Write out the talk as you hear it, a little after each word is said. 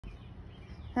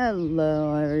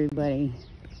Hello everybody,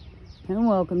 and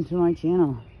welcome to my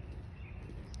channel.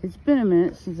 It's been a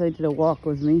minute since I did a walk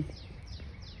with me,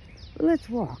 but let's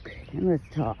walk and let's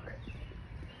talk.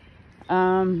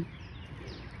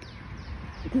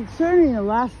 Concerning the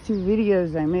last two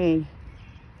videos I made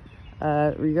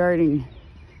regarding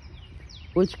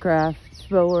witchcraft,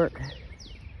 spell work,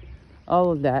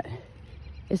 all of that,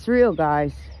 it's real,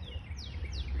 guys.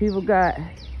 People got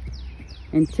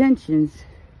intentions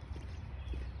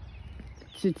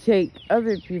to take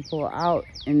other people out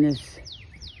in this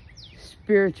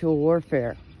spiritual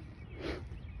warfare.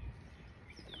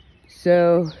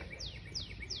 So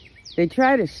they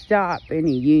try to stop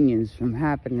any unions from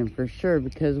happening for sure,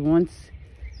 because once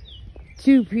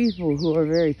two people who are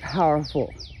very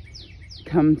powerful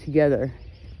come together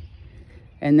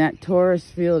and that Taurus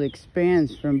field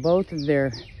expands from both of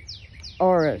their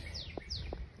auras,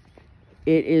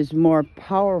 it is more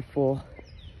powerful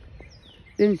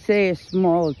than, say, a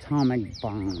small atomic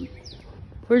bomb.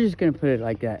 We're just gonna put it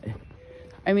like that.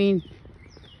 I mean,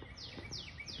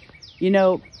 you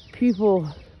know, people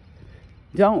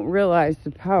don't realize the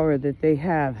power that they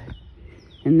have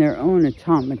in their own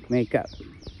atomic makeup.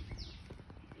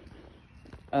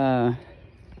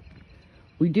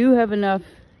 We do have enough.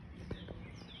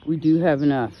 We do have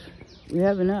enough. We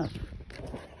have enough.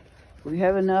 We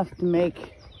have enough to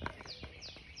make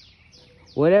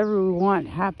whatever we want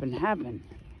happen.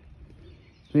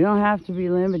 We don't have to be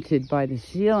limited by the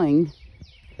ceiling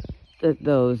that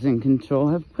those in control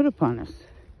have put upon us,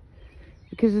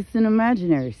 because it's an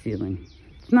imaginary ceiling.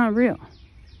 It's not real.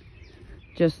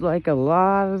 Just like a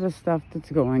lot of the stuff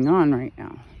that's going on right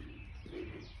now.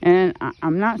 And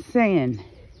I'm not saying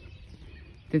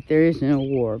that there isn't a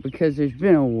war, because there's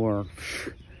been a war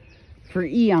for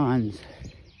eons.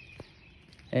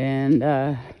 And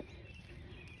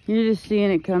you're just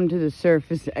seeing it come to the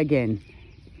surface again.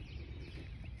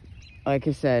 Like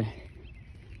I said,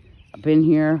 I've been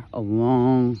here a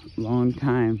long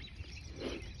time.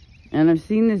 And I've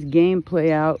seen this game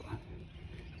play out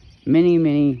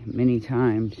many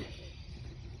times.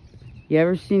 You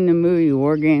ever seen the movie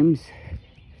War Games?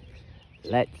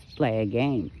 Let's play a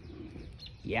game.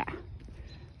 Yeah,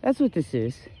 that's what this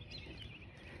is.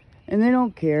 And they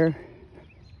don't care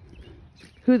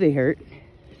who they hurt,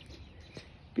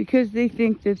 because they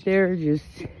think that they're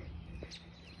just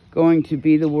going to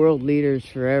be the world leaders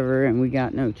forever and we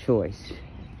got no choice.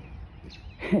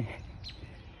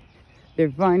 They're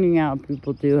finding out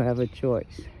people do have a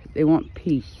choice. They want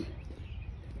peace.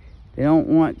 They don't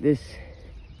want this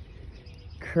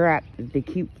crap that they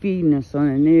keep feeding us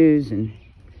on the news and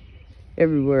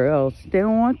everywhere else. They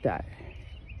don't want that.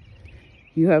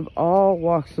 You have all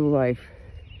walks of life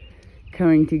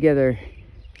coming together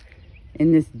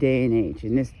in this day and age,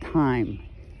 in this time.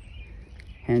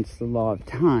 Hence the law of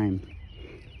time.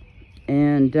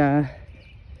 And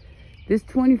this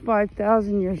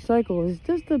 25,000 year cycle is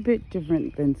just a bit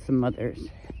different than some others,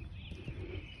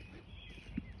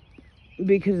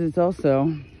 because it's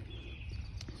also,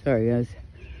 sorry guys,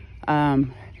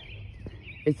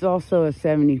 it's also a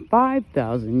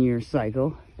 75,000 year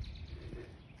cycle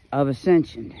of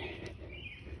ascension.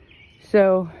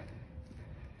 So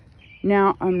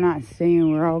now, I'm not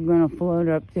saying we're all going to float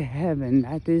up to heaven.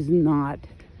 That is not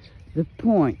the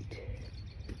point.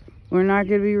 We're not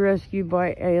going to be rescued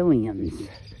by aliens.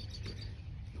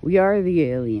 We are the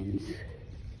aliens.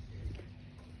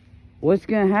 What's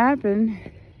going to happen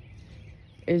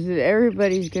is that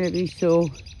everybody's going to be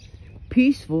so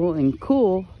peaceful and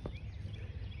cool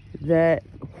that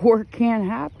war can't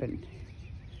happen.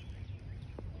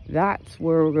 That's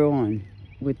where we're going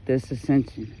with this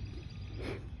ascension.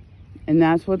 And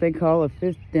that's what they call a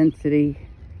fifth density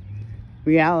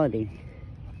reality.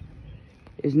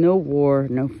 Is no war,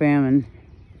 no famine,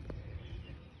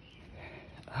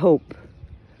 hope,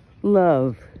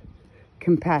 love,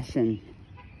 compassion,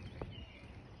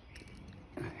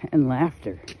 and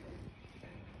laughter.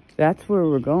 That's where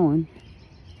we're going.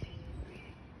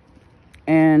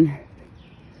 And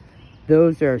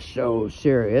those are so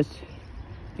serious.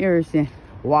 You ever seen,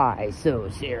 why so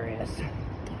serious?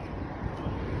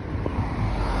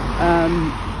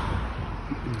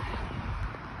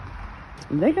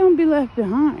 They're gonna be left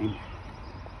behind,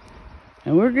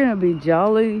 and we're gonna be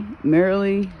jolly,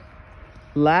 merrily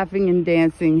laughing and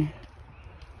dancing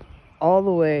all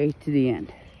the way to the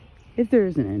end, if there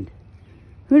is an end.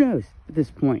 Who knows at this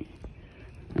point?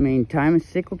 I mean, time is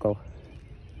cyclical,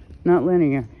 not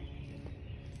linear.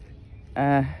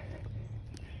 I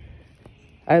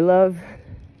love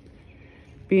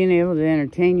being able to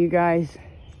entertain you guys.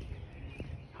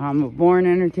 I'm a born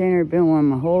entertainer, been one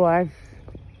my whole life.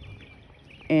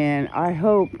 And I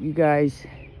hope you guys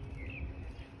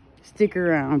stick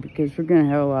around because we're going to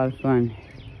have a lot of fun.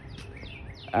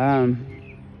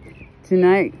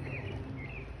 Tonight,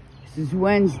 this is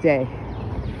Wednesday,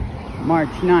 March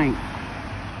 9th,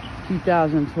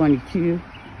 2022.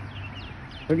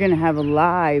 We're going to have a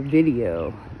live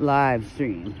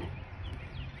stream.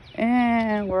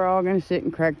 And we're all going to sit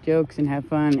and crack jokes and have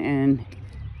fun and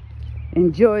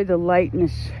enjoy the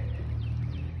lightness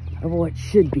of what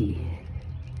should be.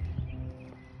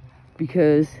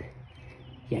 Because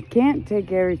you can't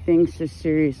take everything so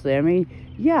seriously. I mean,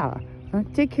 yeah,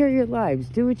 take care of your lives.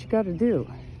 Do what you got to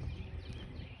do.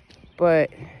 But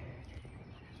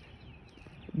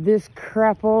this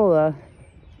crapola,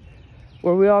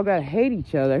 where we all got to hate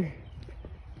each other,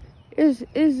 is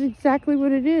exactly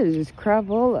what it is. It's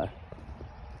crapola.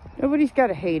 Nobody's got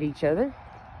to hate each other.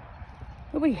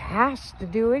 Nobody has to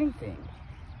do anything.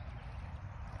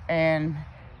 And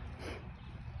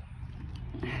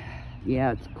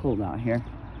yeah, it's cold out here.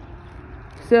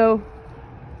 So,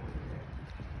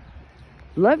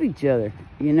 love each other,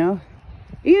 you know?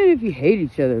 Even if you hate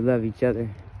each other, love each other.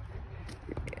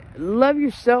 Love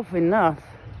yourself enough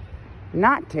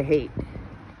not to hate.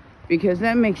 Because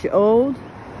that makes you old,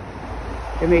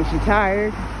 it makes you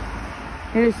tired,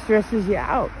 and it stresses you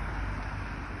out.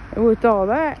 And with all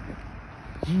that,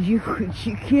 you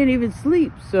can't even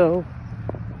sleep. So,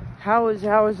 how is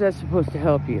that supposed to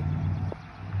help you?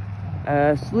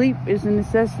 Sleep is a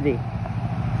necessity.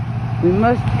 We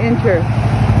must enter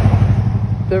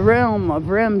the realm of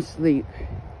REM sleep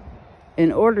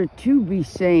in order to be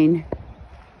sane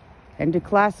and to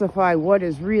classify what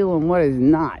is real and what is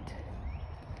not.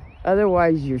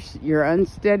 Otherwise, you're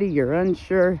unsteady, you're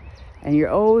unsure, and you're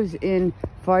always in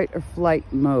fight or flight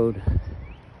mode.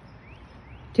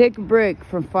 Take a break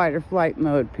from fight or flight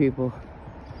mode, people,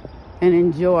 and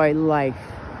enjoy life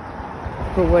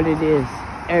for what it is.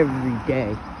 Every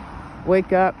day,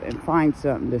 wake up and find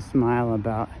something to smile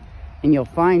about, and you'll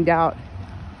find out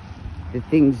that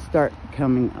things start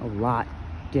becoming a lot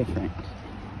different.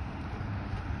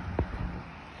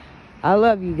 I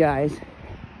love you guys,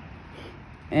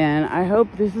 and I hope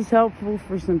this is helpful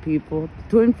for some people. The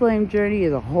twin flame journey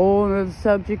is a whole other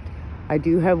subject. I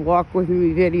do have walk with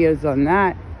me videos on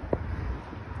that.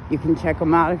 You can check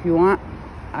them out if you want.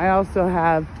 I also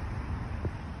have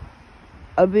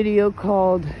a video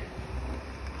called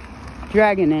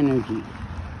Dragon Energy.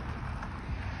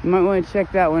 You might want to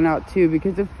check that one out too,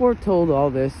 because it foretold all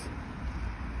this,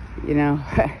 you know,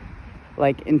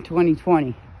 like in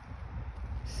 2020.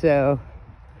 So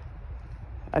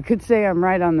I could say I'm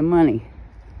right on the money.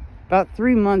 About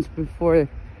 3 months before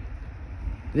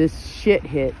this shit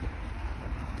hit,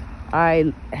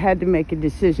 I had to make a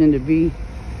decision to be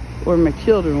where my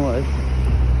children was.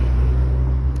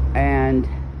 And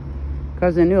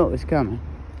because I knew it was coming.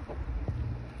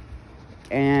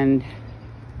 And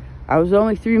I was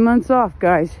only 3 months off,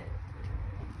 guys.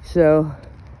 So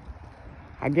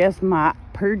I guess my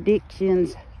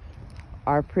predictions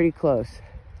are pretty close.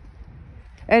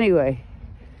 Anyway,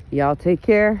 y'all take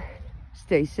care.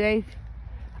 Stay safe.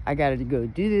 I gotta go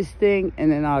do this thing,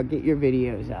 and then I'll get your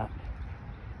videos out.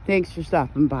 Thanks for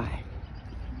stopping by.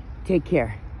 Take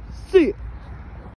care. See ya.